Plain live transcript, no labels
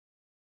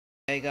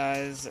Hey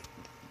guys,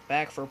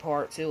 back for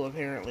part 2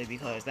 apparently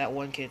because that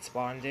one kid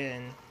spawned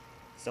in.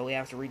 So we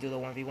have to redo the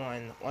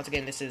 1v1. Once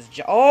again, this is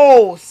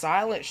oh!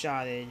 Silent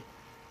shotted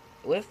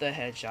with the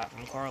headshot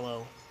from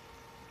Carlo.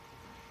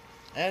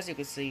 As you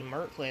can see,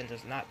 Mert Clan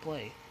does not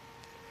play.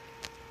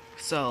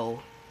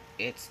 So,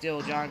 it's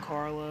still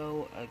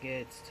GianCarlo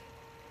against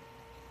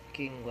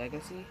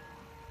KingLegacy.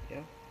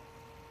 Yeah.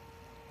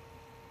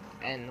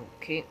 And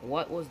King,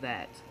 what was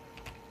that?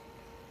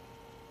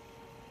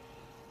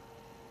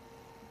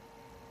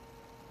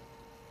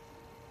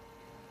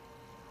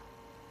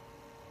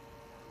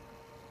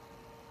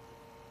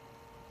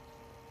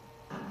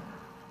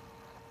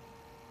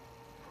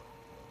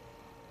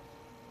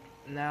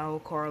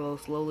 Now Carlo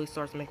slowly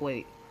starts to make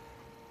weight.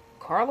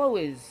 Carlo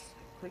is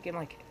freaking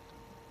like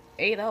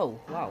 8-0.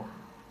 Wow.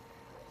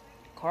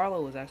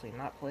 Carlo is actually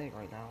not playing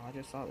right now. I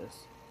just saw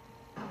this.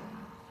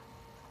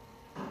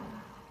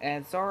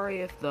 And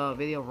sorry if the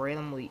video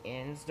randomly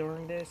ends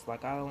during this.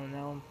 Like, I don't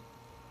know.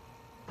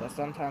 But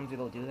sometimes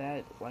it'll do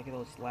that. Like,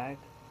 it'll just lag.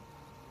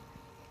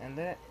 And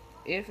then,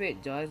 if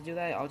it does do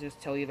that, I'll just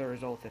tell you the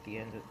results at the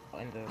end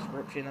in the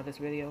description of this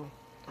video.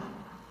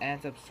 And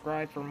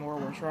subscribe for more.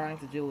 We're trying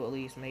to do at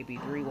least maybe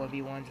 3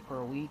 1v1s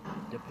per week,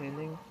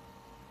 depending.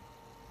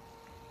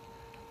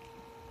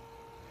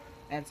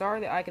 And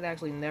sorry that I can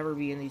actually never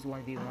be in these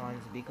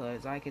 1v1s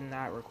because I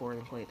cannot record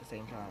and play at the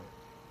same time.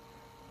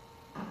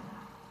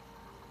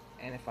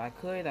 And if I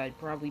could, I'd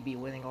probably be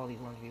winning all these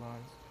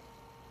 1v1s.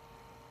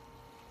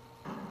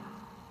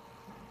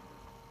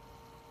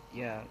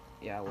 Yeah,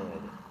 I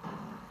would.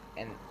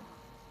 And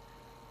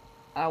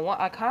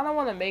I kind of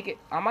want to make it.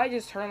 I might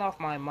just turn off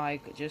my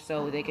mic just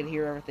so they can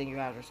hear everything you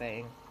guys are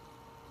saying.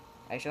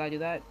 Hey, should I do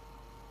that?